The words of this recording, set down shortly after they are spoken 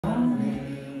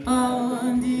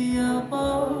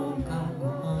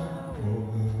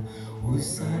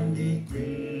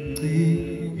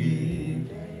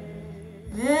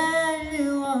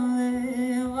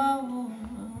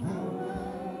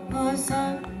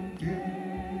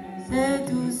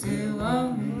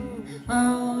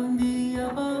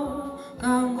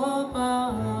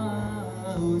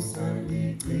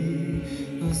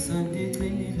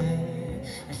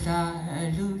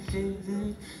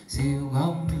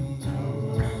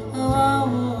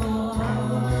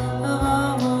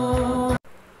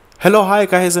Hello, hi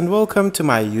guys, and welcome to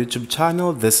my YouTube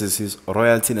channel. This is His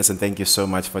Royaltiness, and thank you so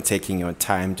much for taking your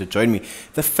time to join me.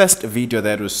 The first video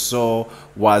that we saw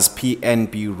was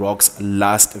PnB Rock's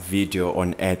last video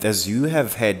on earth. As you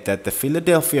have heard, that the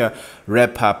Philadelphia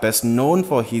rapper, best known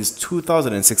for his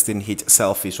 2016 hit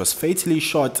Selfish, was fatally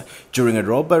shot during a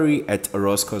robbery at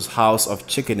Roscoe's House of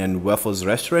Chicken and Waffles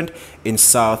restaurant in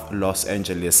South Los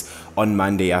Angeles on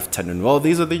Monday afternoon. Well,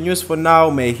 these are the news for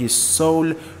now. May his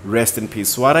soul rest in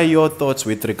peace. What are your thoughts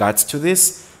with regards to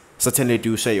this? Certainly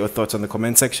do share your thoughts on the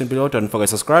comment section below. Don't forget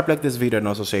to subscribe, like this video, and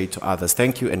also share it to others.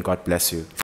 Thank you and God bless you.